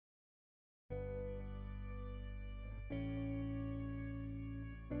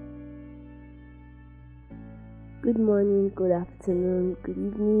Good morning, good afternoon, good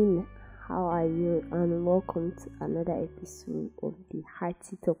evening. How are you? And welcome to another episode of the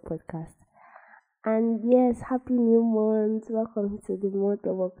Hearty Talk podcast. And yes, happy new month. Welcome to the month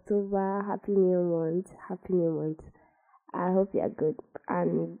of October. Happy new month. Happy new month. I hope you are good.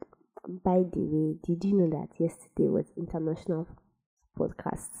 And by the way, did you know that yesterday was International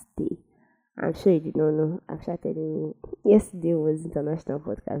Podcast Day? I'm sure you did not know. I'm sure telling you. Yesterday was International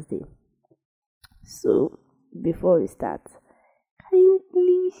Podcast Day. So, before we start,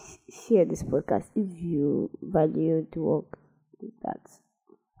 kindly share this podcast if you value the work that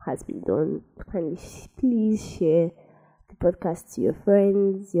has been done. Kindly, please share the podcast to your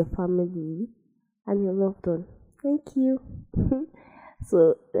friends, your family, and your loved one. Thank you.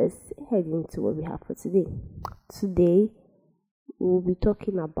 So, let's head into what we have for today. Today, we'll be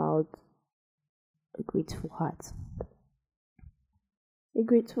talking about a grateful heart. A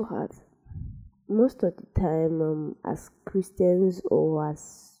grateful heart. Most of the time, as Christians or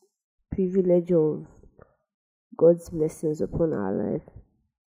as privilege of God's blessings upon our life,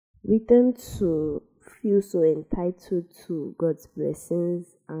 we tend to feel so entitled to God's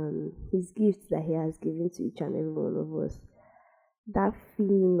blessings and His gifts that He has given to each and every one of us. That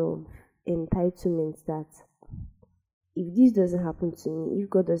feeling of entitlement that if this doesn't happen to me, if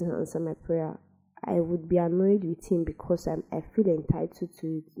God doesn't answer my prayer, I would be annoyed with Him because I feel entitled to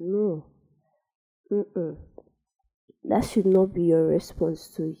it. No. That should not be your response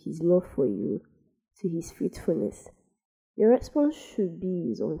to His love for you, to His faithfulness. Your response should be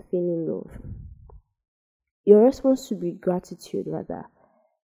His unfailing love. Your response should be gratitude, rather,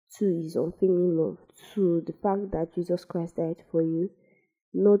 to His unfailing love, to the fact that Jesus Christ died for you,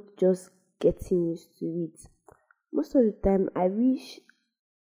 not just getting used to it. Most of the time, I wish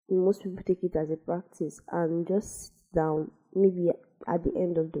most people take it as a practice and just sit down, maybe at the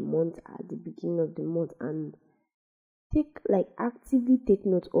end of the month, at the beginning of the month, and actively take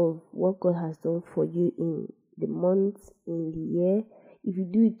note of what God has done for you in the month, in the year. If you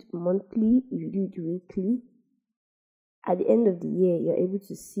do it monthly, if you do it weekly, at the end of the year, you're able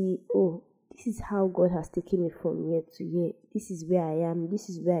to see, oh, this is how God has taken me from year to year. This is where I am. This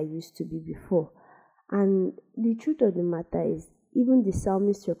is where I used to be before. And the truth of the matter is, even the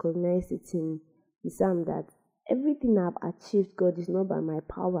psalmist recognized it in the psalm that everything I've achieved, God, is not by my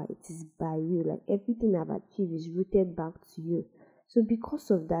power, it is by you. Like everything I've achieved is rooted back to you. So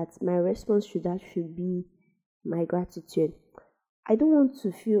because of that, my response to that should be my gratitude. I don't want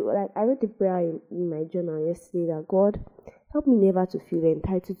to feel like I wrote a prayer in my journal yesterday that God, help me never to feel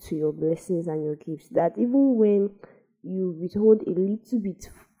entitled to your blessings and your gifts. That even when you withhold a little bit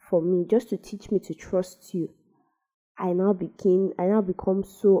for me, just to teach me to trust you, I now become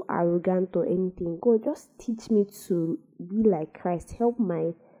so arrogant or anything. God, just teach me to be like Christ. Help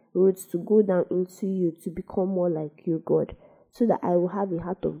my roots to go down into you, to become more like you, God, so that I will have a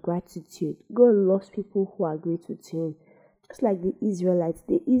heart of gratitude. God loves people who are grateful to Him. Just like the Israelites,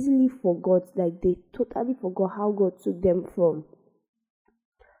 they easily forgot, like they totally forgot how God took them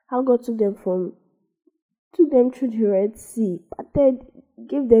took them through the Red Sea, but then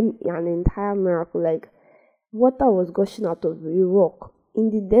gave them an entire miracle. Like water was gushing out of a rock. In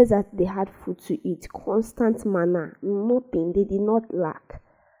the desert, they had food to eat, constant manna, nothing. They did not lack.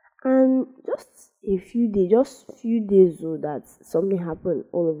 And just few days, so that something happened.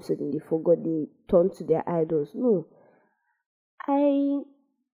 All of a sudden, they forgot. They turned to their idols. No, I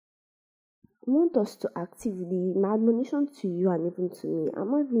want us to actively, my admonition to you and even to me,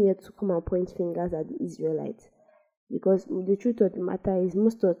 I'm not even here to come and point fingers at the Israelites, because the truth of the matter is,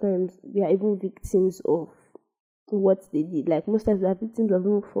 most of the times we are even victims of what they did. Like most times we are victims of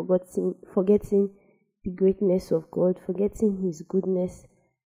even forgetting the greatness of God, forgetting His goodness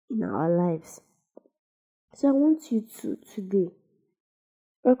in our lives. So I want you to today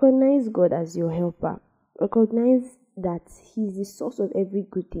recognize God as your helper. Recognize that He is the source of every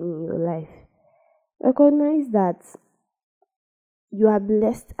good thing in your life. Recognize that you are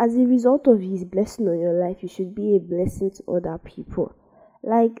blessed. As a result of His blessing on your life, you should be a blessing to other people.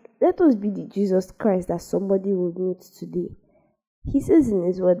 Like, let us be the Jesus Christ that somebody will meet today. He says in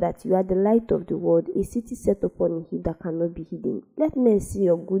His word that you are the light of the world, a city set upon a hill that cannot be hidden. Let men see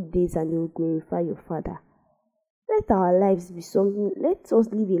your good days and they will glorify your Father. Let our lives be something. Let us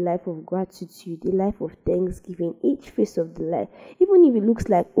live a life of gratitude, a life of thanksgiving. Each phase of the life, even if it looks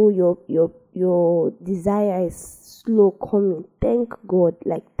like, oh, your desire is slow coming, thank God.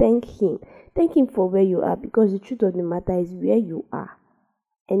 Like, thank Him for where you are, because the truth of the matter is, where you are,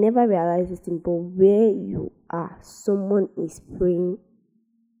 I never realized this thing, but where you are, someone is praying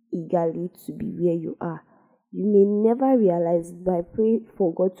eagerly to be where you are. You may never realize it, but I pray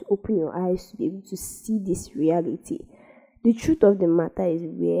for God to open your eyes to be able to see this reality. The truth of the matter is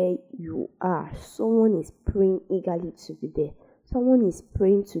where you are. Someone is praying eagerly to be there. Someone is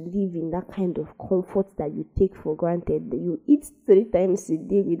praying to live in that kind of comfort that you take for granted. That you eat 3 times a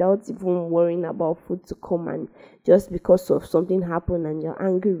day without even worrying about food to come, and just because of something happened and you're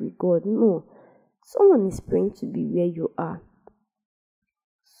angry with God. No. Someone is praying to be where you are.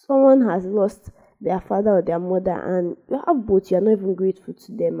 Someone has lost their father or their mother, and you have both. You're not even grateful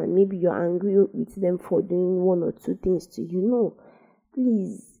to them, and maybe you're angry with them for doing 1 or 2 things to you. No,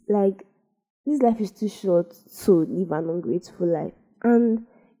 please, like, this life is too short to live an ungrateful life. And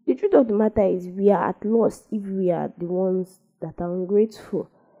the truth of the matter is, we are at loss if we are the ones that are ungrateful.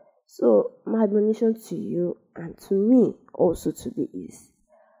 So, my admonition to you and to me also today is,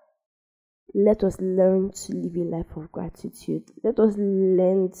 let us learn to live a life of gratitude. Let us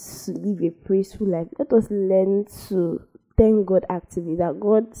learn to live a praiseful life. Let us learn to thank God actively. That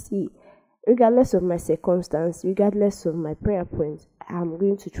God, see, regardless of my circumstance, regardless of my prayer points, I'm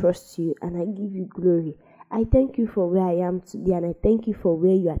going to trust you and I give you glory. I thank you for where I am today, and I thank you for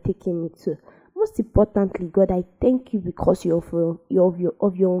where you are taking me to. Most importantly, God, I thank you because of your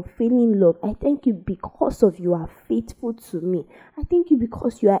unfailing love. I thank you because of you are faithful to me. I thank you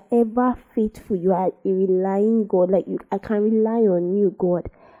because you are ever faithful. You are a relying God. I can rely on you,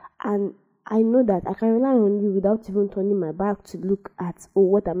 God. And I know that I can rely on you without even turning my back to look at, oh,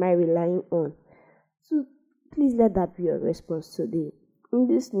 what am I relying on? So please let that be your response today. In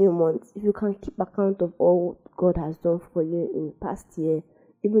this new month, if you can keep account of all God has done for you in the past year,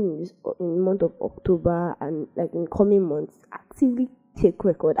 even in the month of October, and like in coming months, actively take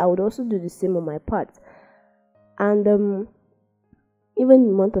record. I would also do the same on my part. And even in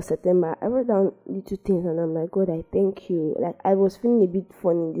the month of September, I wrote down little things, and I'm like, God, I thank you. Like, I was feeling a bit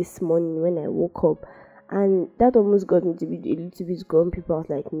funny this morning when I woke up, and that almost got me to be a little bit grumpy. But I was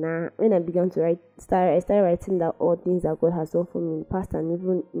like, nah. When I began to I started writing down all things that God has done for me in the past, and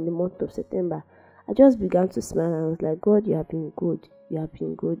even in the month of September, I just began to smile, and I was like, God, you have been good. You have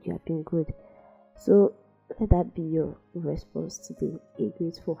been good. You have been good. So let that be your response today. A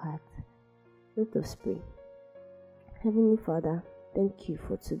grateful heart. Let us pray. Heavenly Father, thank you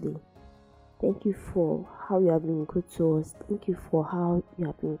for today. Thank you for how you have been good to us. Thank you for how you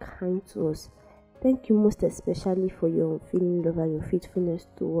have been kind to us. Thank you most especially for your unfailing love and your faithfulness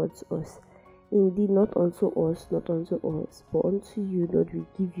towards us. Indeed, not unto us, but unto you, Lord, we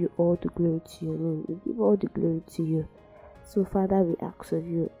give you all the glory to your name. We give all the glory to you. So, Father, we ask of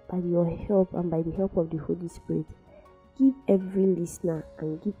you, by your help and by the help of the Holy Spirit, give every listener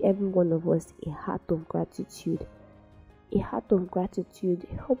and give every one of us a heart of gratitude. A heart of gratitude.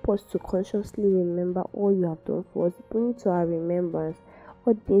 Help us to consciously remember all you have done for us. Bring to our remembrance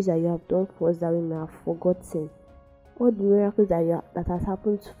all the things that you have done for us that we may have forgotten. All the miracles that has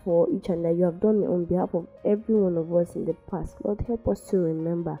happened for each and that you have done on behalf of every one of us in the past. Lord, help us to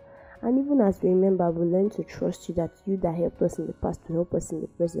remember. And even as we remember, we learn to trust you, that you that helped us in the past will help us in the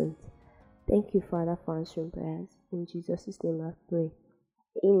present. Thank you, Father, for answering prayers. In Jesus' name I pray.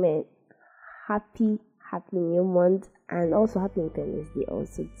 Amen. Happy new month, and also happy Independence Day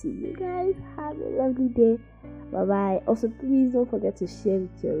also to you guys. Have a lovely day. Bye bye. Also, please don't forget to share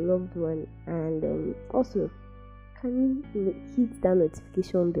with your loved one, and also, can you hit that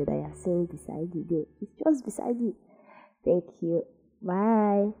notification bell that you are seeing beside you there? It's just beside you. Thank you.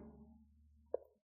 Bye.